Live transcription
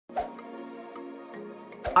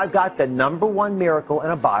I've got the #1 miracle in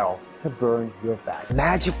a bottle to burn your fat.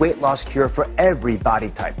 Magic weight loss cure for every body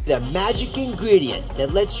type. The magic ingredient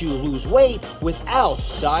that lets you lose weight without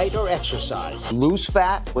diet or exercise. Lose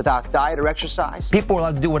fat without diet or exercise? People were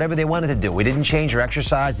allowed to do whatever they wanted to do. We didn't change their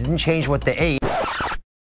exercise, didn't change what they ate.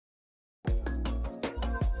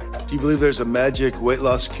 Do you believe there's a magic weight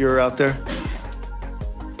loss cure out there?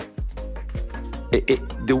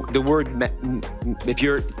 The word, if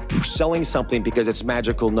you're selling something because it's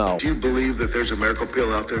magical, no. Do you believe that there's a miracle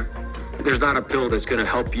pill out there? There's not a pill that's going to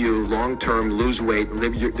help you long-term lose weight and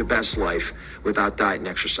live the best life without diet and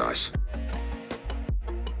exercise.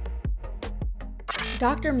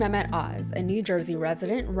 Dr. Mehmet Oz, a New Jersey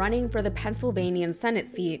resident running for the Pennsylvania Senate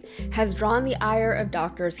seat, has drawn the ire of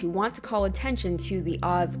doctors who want to call attention to the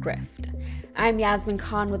Oz grift. I'm Yasmin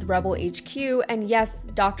Khan with Rebel HQ, and yes,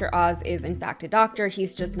 Dr. Oz is in fact a doctor,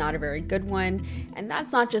 he's just not a very good one, and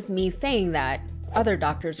that's not just me saying that, other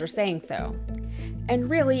doctors are saying so. And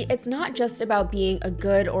really, it's not just about being a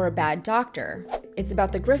good or a bad doctor, it's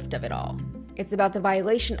about the grift of it all. It's about the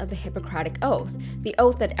violation of the Hippocratic Oath, the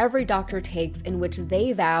oath that every doctor takes in which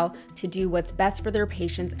they vow to do what's best for their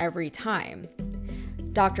patients every time.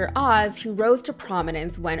 Dr. Oz, who rose to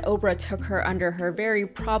prominence when Oprah took her under her very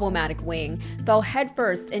problematic wing, fell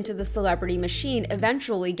headfirst into the celebrity machine,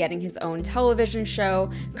 eventually getting his own television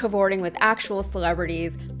show, cavorting with actual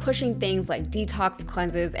celebrities, pushing things like detox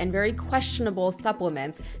cleanses and very questionable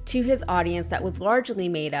supplements to his audience that was largely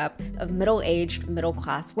made up of middle-aged,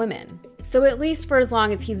 middle-class women. So at least for as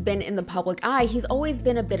long as he's been in the public eye, he's always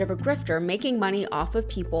been a bit of a grifter, making money off of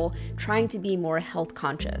people trying to be more health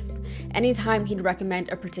conscious. Anytime he'd recommend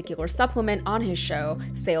a particular supplement on his show,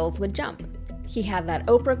 sales would jump. He had that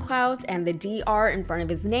Oprah clout and the DR in front of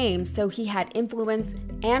his name, so he had influence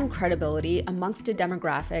and credibility amongst a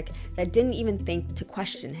demographic that didn't even think to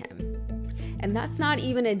question him. And that's not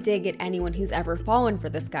even a dig at anyone who's ever fallen for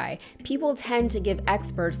this guy. People tend to give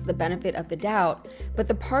experts the benefit of the doubt, but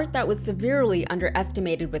the part that was severely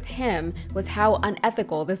underestimated with him was how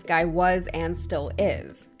unethical this guy was and still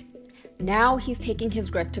is. Now he's taking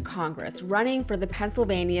his grift to Congress, running for the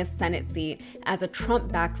Pennsylvania Senate seat as a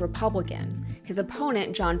Trump-backed Republican. His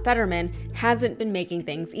opponent, John Fetterman, hasn't been making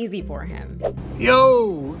things easy for him.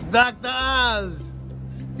 Yo, Dr. Oz,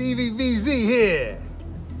 Stevie VZ here.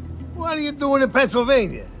 What are you doing in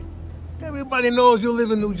Pennsylvania? Everybody knows you live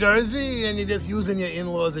in New Jersey and you're just using your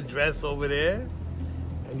in-laws' address over there.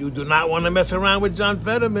 And you do not want to mess around with John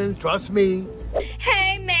Fetterman, trust me.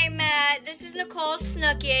 Hey, Mehmet, this is Nicole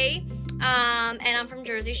Snooki. And I'm from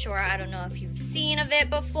Jersey Shore. I don't know if you've seen of it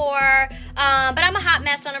before, but I'm a hot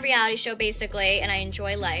mess on a reality show, basically, and I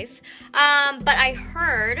enjoy life. But I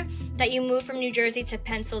heard that you moved from New Jersey to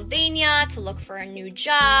Pennsylvania to look for a new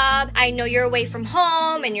job. I know you're away from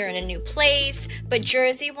home and you're in a new place, but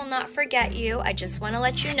Jersey will not forget you. I just want to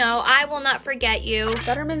let you know, I will not forget you.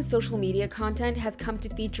 Fetterman's social media content has come to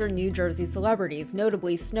feature New Jersey celebrities,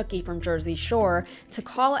 notably Snooki from Jersey Shore, to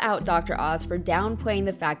call out Dr. Oz for downplaying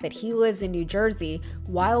the fact that he lives in New Jersey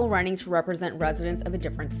while running to represent residents of a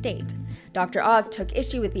different state. Dr. Oz took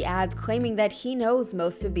issue with the ads, claiming that he knows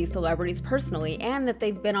most of these celebrities personally and that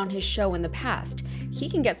they've been on his show in the past. He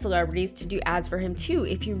can get celebrities to do ads for him too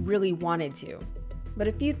if you really wanted to. But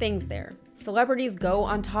a few things there. Celebrities go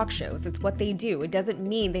on talk shows, it's what they do. It doesn't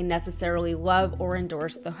mean they necessarily love or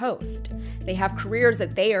endorse the host. They have careers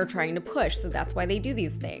that they are trying to push, so that's why they do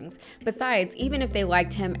these things. Besides, even if they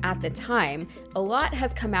liked him at the time, a lot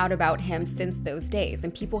has come out about him since those days,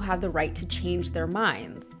 and people have the right to change their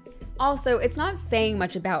minds. Also, it's not saying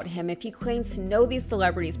much about him if he claims to know these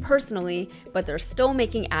celebrities personally, but they're still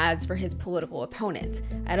making ads for his political opponent.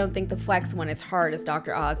 I don't think the flex went as hard as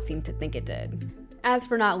Dr. Oz seemed to think it did. As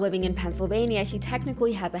for not living in Pennsylvania, he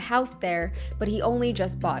technically has a house there, but he only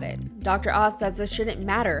just bought it. Dr. Oz says this shouldn't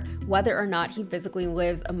matter whether or not he physically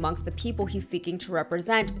lives amongst the people he's seeking to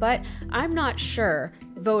represent, but I'm not sure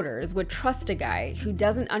voters would trust a guy who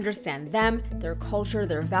doesn't understand them, their culture,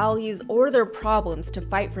 their values, or their problems to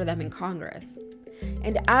fight for them in Congress.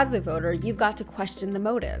 And as a voter, you've got to question the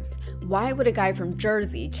motives. Why would a guy from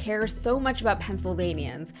Jersey care so much about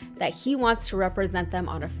Pennsylvanians that he wants to represent them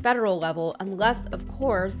on a federal level unless, of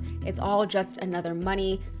course, it's all just another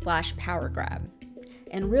money/power grab?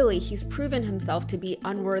 And really, he's proven himself to be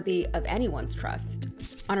unworthy of anyone's trust.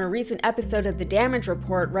 On a recent episode of The Damage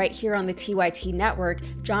Report right here on the TYT network,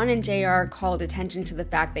 John and JR called attention to the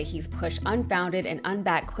fact that he's pushed unfounded and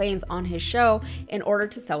unbacked claims on his show in order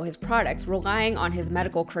to sell his products, relying on his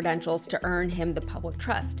medical credentials to earn him the public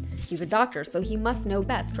trust. He's a doctor, so he must know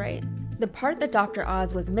best, right? The part that Dr.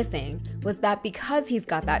 Oz was missing was that because he's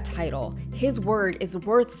got that title, his word is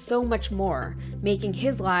worth so much more, making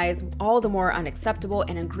his lies all the more unacceptable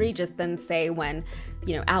and egregious than, say, when,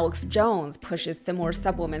 Alex Jones pushes similar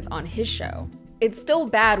supplements on his show. It's still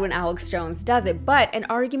bad when Alex Jones does it, but an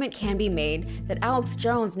argument can be made that Alex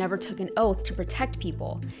Jones never took an oath to protect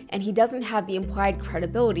people, and he doesn't have the implied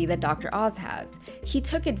credibility that Dr. Oz has. He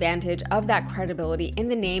took advantage of that credibility in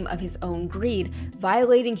the name of his own greed,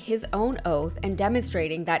 violating his own oath and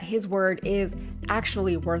demonstrating that his word is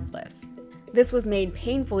actually worthless. This was made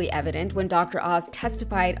painfully evident when Dr. Oz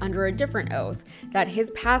testified under a different oath that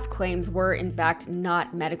his past claims were, in fact,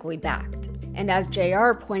 not medically backed. And as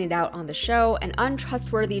JR pointed out on the show, an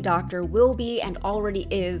untrustworthy doctor will be and already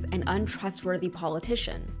is an untrustworthy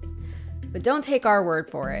politician. But don't take our word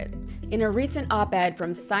for it. In a recent op-ed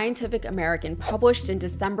from Scientific American published in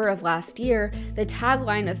December of last year, the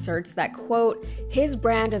tagline asserts that, quote, his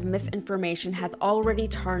brand of misinformation has already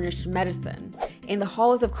tarnished medicine. In the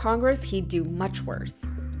halls of Congress, he'd do much worse.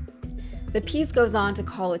 The piece goes on to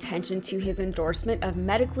call attention to his endorsement of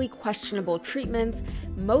medically questionable treatments,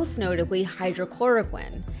 most notably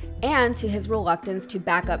hydrochloroquine, and to his reluctance to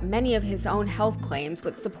back up many of his own health claims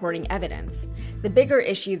with supporting evidence. The bigger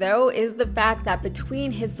issue, though, is the fact that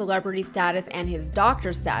between his celebrity status and his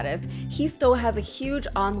doctor status, he still has a huge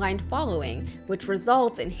online following, which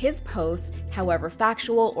results in his posts, however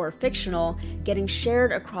factual or fictional, getting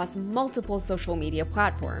shared across multiple social media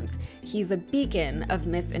platforms. He's a beacon of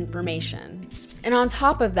misinformation. And on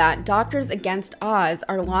top of that, Doctors Against Oz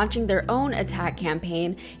are launching their own attack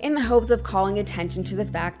campaign in the hopes of calling attention to the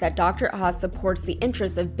fact that Dr. Oz supports the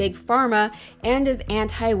interests of Big Pharma and is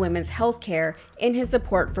anti-women's healthcare in his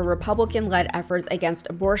support for Republican-led efforts against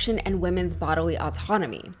abortion and women's bodily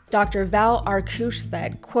autonomy. Dr. Val Arkush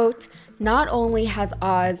said, quote, not only has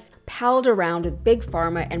Oz palled around with Big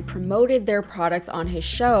Pharma and promoted their products on his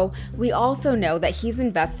show, we also know that he's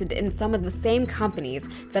invested in some of the same companies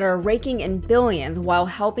that are raking in billions while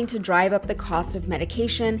helping to drive up the cost of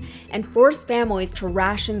medication and force families to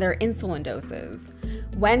ration their insulin doses.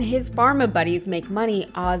 When his pharma buddies make money,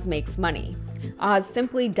 Oz makes money. Oz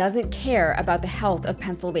simply doesn't care about the health of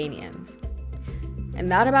Pennsylvanians.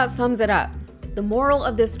 And that about sums it up. The moral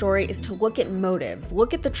of this story is to look at motives,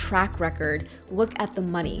 look at the track record, look at the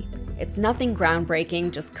money. It's nothing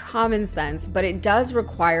groundbreaking, just common sense, but it does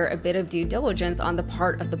require a bit of due diligence on the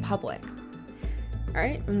part of the public. All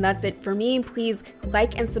right, and that's it for me. Please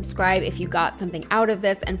like and subscribe if you got something out of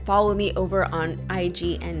this, and follow me over on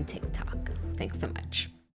IG and TikTok. Thanks so much.